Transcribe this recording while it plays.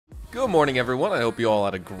Good morning, everyone. I hope you all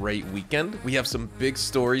had a great weekend. We have some big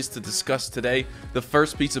stories to discuss today. The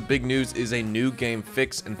first piece of big news is a new game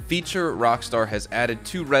fix and feature Rockstar has added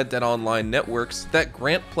to Red Dead Online networks that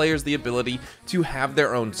grant players the ability to have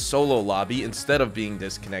their own solo lobby instead of being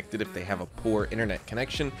disconnected if they have a poor internet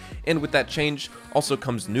connection. And with that change also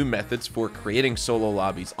comes new methods for creating solo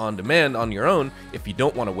lobbies on demand on your own if you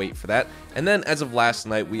don't want to wait for that. And then as of last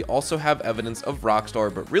night, we also have evidence of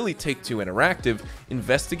Rockstar, but really Take-Two Interactive,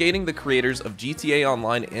 investigating the creators of GTA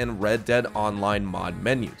Online and Red Dead Online mod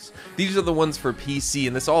menus. These are the ones for PC,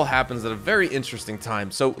 and this all happens at a very interesting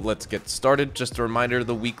time, so let's get started. Just a reminder,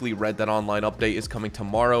 the weekly Red Dead Online update is coming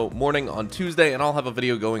tomorrow morning on Tuesday, and I'll have a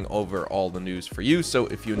video going over all the news for you. So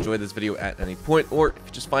if you enjoy this video at any point, or if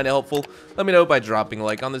you just find it helpful, let me know by dropping a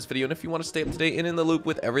like on this video. And if you want to stay up to date and in the loop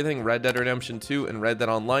with everything Red Dead Redemption 2 and Red Dead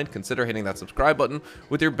Online, consider hitting that subscribe button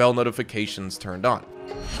with your bell notifications turned on.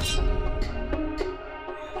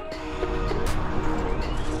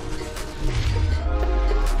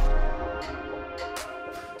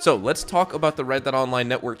 So let's talk about the Red Dead Online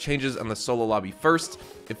network changes and the solo lobby first.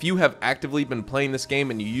 If you have actively been playing this game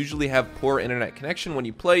and you usually have poor internet connection when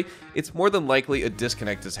you play, it's more than likely a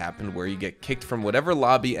disconnect has happened where you get kicked from whatever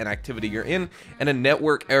lobby and activity you're in, and a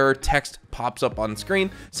network error text pops up on screen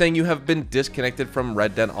saying you have been disconnected from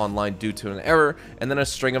Red Dead Online due to an error, and then a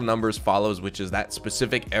string of numbers follows, which is that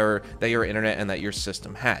specific error that your internet and that your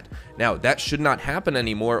system had. Now, that should not happen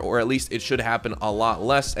anymore, or at least it should happen a lot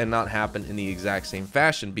less and not happen in the exact same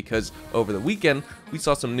fashion, because over the weekend, we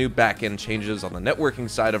saw some new back-end changes on the networking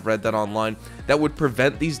side of Red Dead Online that would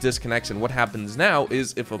prevent these disconnects. And what happens now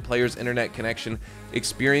is if a player's internet connection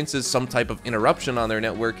experiences some type of interruption on their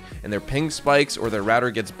network and their ping spikes or their router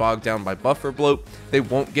gets bogged down by buffer bloat, they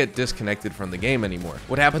won't get disconnected from the game anymore.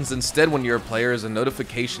 What happens instead when you're a player is a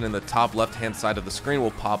notification in the top left-hand side of the screen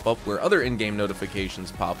will pop up where other in-game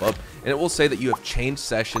notifications pop up, and it will say that you have changed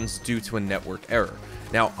sessions due to a network error.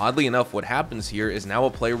 Now, oddly enough, what happens here is now a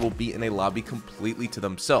player will be in a lobby completely to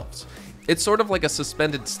themselves. It's sort of like a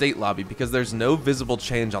suspended state lobby because there's no visible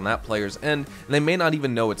change on that player's end, and they may not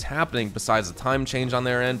even know it's happening besides a time change on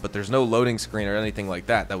their end, but there's no loading screen or anything like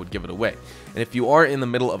that that would give it away. And if you are in the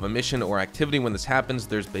middle of a mission or activity when this happens,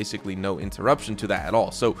 there's basically no interruption to that at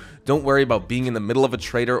all. So don't worry about being in the middle of a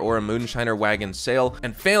trader or a moonshiner wagon sale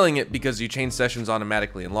and failing it because you changed sessions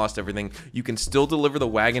automatically and lost everything. You can still deliver the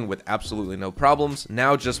wagon with absolutely no problems,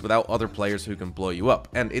 now just without other players who can blow you up.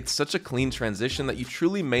 And it's such a clean transition that you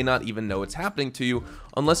truly may not even know it's happening to you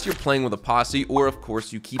unless you're playing with a posse, or of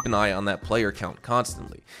course you keep an eye on that player count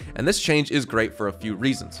constantly. And this change is great for a few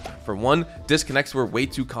reasons. For one, disconnects were way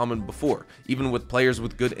too common before, even with players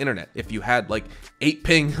with good internet. If you had like 8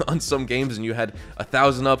 ping on some games and you had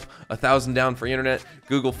 1,000 up, 1,000 down for internet,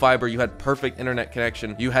 Google Fiber, you had perfect internet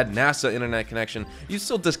connection, you had NASA internet connection, you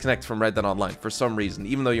still disconnect from Red Dead Online for some reason,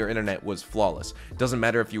 even though your internet was flawless. It doesn't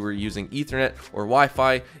matter if you were using Ethernet or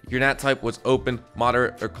Wi-Fi, your NAT type was open,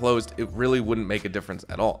 moderate, or closed, it really wouldn't make a difference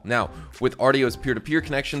at all. Now, with RDR's peer-to-peer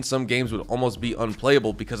connection, some games would almost be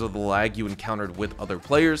unplayable because of the lag you encountered with other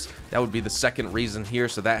players. That would be the second reason here,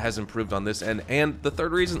 so that has improved on this end. And the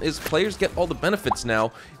third reason is players get all the benefits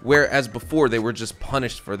now, whereas before they were just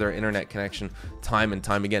punished for their internet connection time and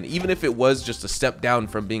time again. Even if it was just a step down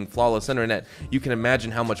from being flawless internet, you can imagine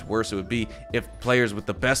how much worse it would be if players with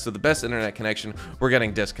the best of the best internet connection were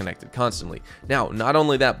getting disconnected constantly. Now, not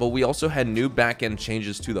only that, but we also had new back-end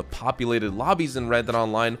changes to the populated lobbies in Red Dead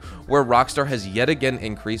Online, where Rockstar has yet again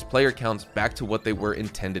increased player counts back to what they were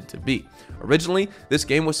intended to be. Originally, this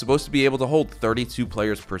game was supposed to be able to hold 32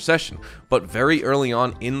 players per session, but very early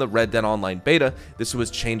on in the Red Dead Online beta, this was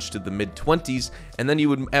changed to the mid-20s, and then you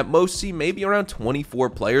would at most see maybe around 24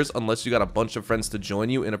 players unless you got a bunch of friends to join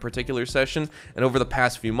you in a particular session. And over the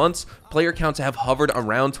past few months, player counts have hovered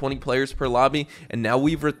around 20 players per lobby, and now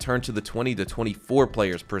we've returned to the 20 to 24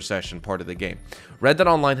 players per session part of the game. Red Dead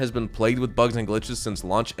Online has been plagued with bugs and glitches since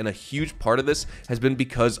launch, and a huge part of this has been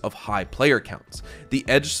because of high player counts. The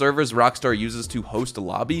edge servers Rockstar uses to host a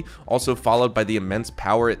lobby, also followed by the immense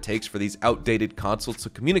power it takes for these outdated consoles to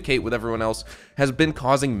communicate with everyone else, has been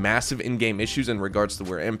causing massive in-game issues in regards to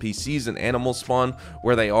where NPCs and animals spawn,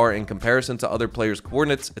 where they are in comparison to other players'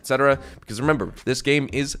 coordinates, etc. Because remember, this game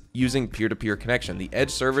is using peer-to-peer connection. The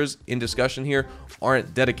edge servers in discussion here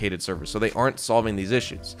aren't dedicated servers, so they aren't solving these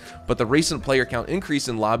issues. But the recent player count increase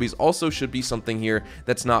in lobbies capabilities also should be something here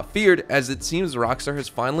that's not feared, as it seems Rockstar has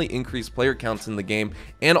finally increased player counts in the game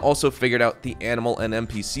and also figured out the animal and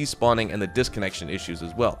NPC spawning and the disconnection issues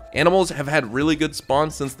as well. Animals have had really good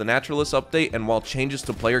spawns since the Naturalist update, and while changes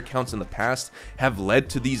to player counts in the past have led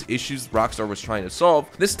to these issues Rockstar was trying to solve,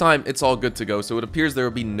 this time it's all good to go, so it appears there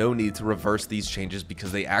will be no need to reverse these changes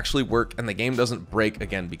because they actually work and the game doesn't break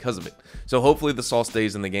again because of it. So hopefully this all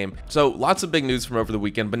stays in the game. So lots of big news from over the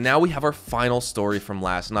weekend, but now we have our final story from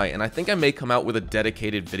last night, and I think I may come out with a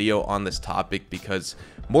dedicated video on this topic because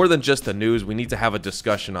more than just the news, we need to have a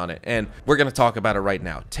discussion on it, and we're going to talk about it right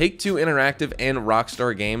now. Take-Two Interactive and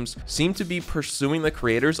Rockstar Games seem to be pursuing the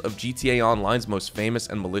creators of GTA Online's most famous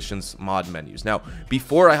and malicious mod menus. Now,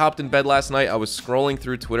 before I hopped in bed last night, I was scrolling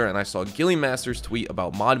through Twitter and I saw Gilly Masters tweet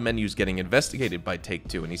about mod menus getting investigated by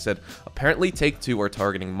Take-Two, and he said, apparently Take-Two are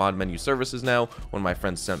targeting mod menu services now. One of my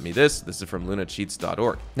friends sent me this is from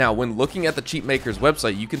lunacheats.org. Now, when looking at the cheat maker's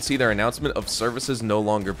website, you can see their announcement of services no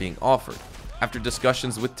longer being offered. After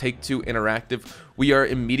discussions with Take-Two Interactive, we are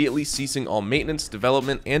immediately ceasing all maintenance,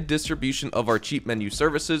 development, and distribution of our cheat menu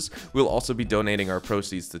services. We'll also be donating our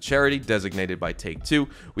proceeds to charity designated by Take-Two.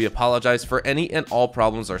 We apologize for any and all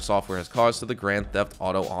problems our software has caused to the Grand Theft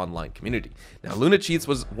Auto Online community. Now, Luna Cheats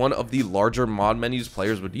was one of the larger mod menus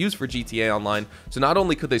players would use for GTA Online, so not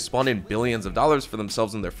only could they spawn in billions of dollars for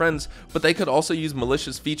themselves and their friends, but they could also use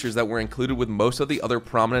malicious features that were included with most of the other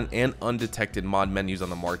prominent and undetected mod menus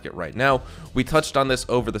on the market right now. We touched on this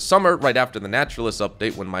over the summer, right after the Naturalist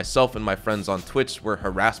update, when myself and my friends on Twitch were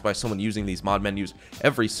harassed by someone using these mod menus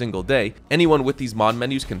every single day. Anyone with these mod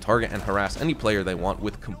menus can target and harass any player they want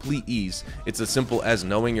with complete ease. It's as simple as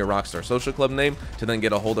knowing your Rockstar Social Club name to then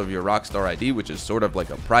get a hold of your Rockstar ID, which is sort of like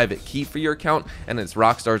a private key for your account, and it's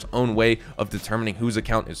Rockstar's own way of determining whose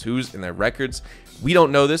account is whose in their records. We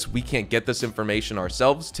don't know this, we can't get this information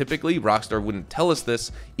ourselves. Typically, Rockstar wouldn't tell us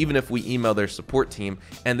this even if we email their support team,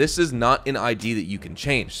 and this is not an ID that you can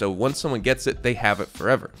change, so once someone gets it, they have it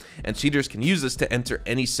forever. And cheaters can use this to enter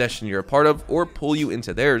any session you're a part of or pull you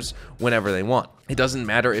into theirs whenever they want. It doesn't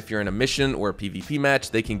matter if you're in a mission or a PvP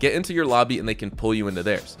match, they can get into your lobby and they can pull you into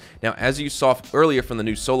theirs. Now, as you saw earlier from the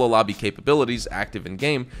new solo lobby capabilities active in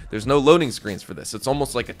game, there's no loading screens for this. It's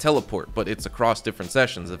almost like a teleport, but it's across different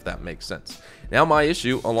sessions, if that makes sense. Now, my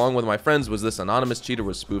issue, along with my friends, was this anonymous cheater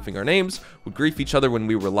was spoofing our names, would grief each other when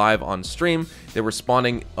we were live on stream. They were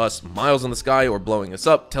spawning us miles in the sky or blowing us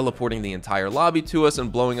up, teleporting the entire lobby to us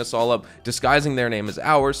and blowing us all up, disguising their name as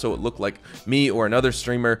ours so it looked like me or another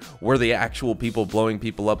streamer were the actual people blowing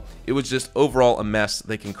people up. It was just overall a mess.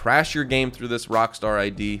 They can crash your game through this Rockstar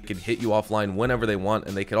ID, can hit you offline whenever they want,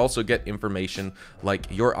 and they could also get information like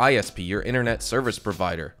your ISP, your internet service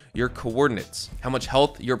provider, your coordinates, how much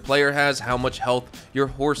health your player has, how much health your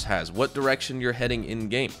horse has, what direction you're heading in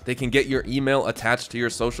game. They can get your email attached to your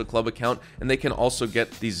social club account, and they can also get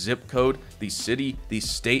the zip code, the city, the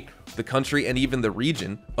state, the country, and even the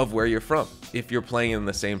region of where you're from if you're playing in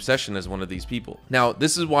the same session as one of these people. Now,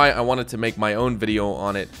 this is why I wanted to make my own video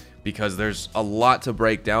on it, because there's a lot to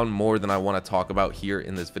break down, more than I want to talk about here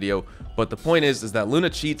in this video. But the point is that Luna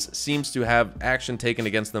Cheats seems to have action taken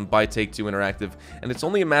against them by Take-Two Interactive, and it's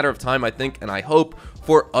only a matter of time, I think, and I hope,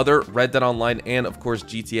 for other Red Dead Online and of course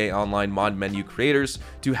GTA Online mod menu creators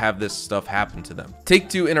to have this stuff happen to them.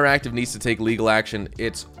 Take-Two Interactive needs to take legal action.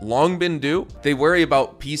 It's long been due. They worry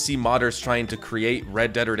about PC modders trying to create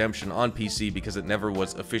Red Dead Redemption on PC because it never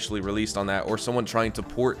was officially released on that, or someone trying to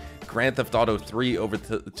port Grand Theft Auto 3 over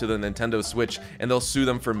to the Nintendo Switch, and they'll sue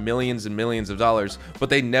them for millions and millions of dollars, but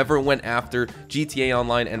they never went after GTA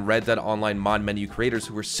Online and Red Dead Online mod menu creators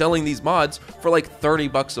who were selling these mods for like 30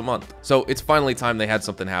 bucks a month. So it's finally time they had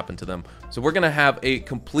something happen to them. So we're gonna have a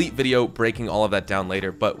complete video breaking all of that down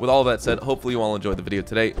later, but with all of that said, hopefully you all enjoyed the video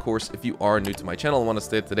today. Of course, if you are new to my channel and want to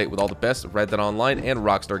stay up to date with all the best Red Dead Online and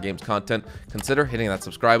Rockstar Games content, consider hitting that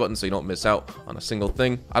subscribe button so you don't miss out on a single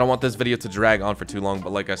thing. I don't want this video to drag on for too long,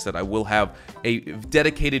 but like I said, I will have a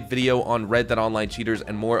dedicated video on Red Dead Online cheaters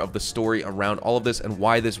and more of the story around all of this and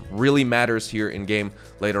why this really matters here in game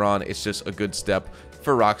later on. It's just a good step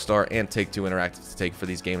for Rockstar and Take-Two Interactive to take for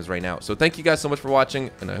these games right now. So thank you guys so much for watching,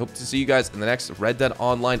 and I hope to see you guys in the next Red Dead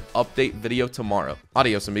Online update video tomorrow.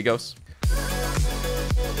 Adios, amigos.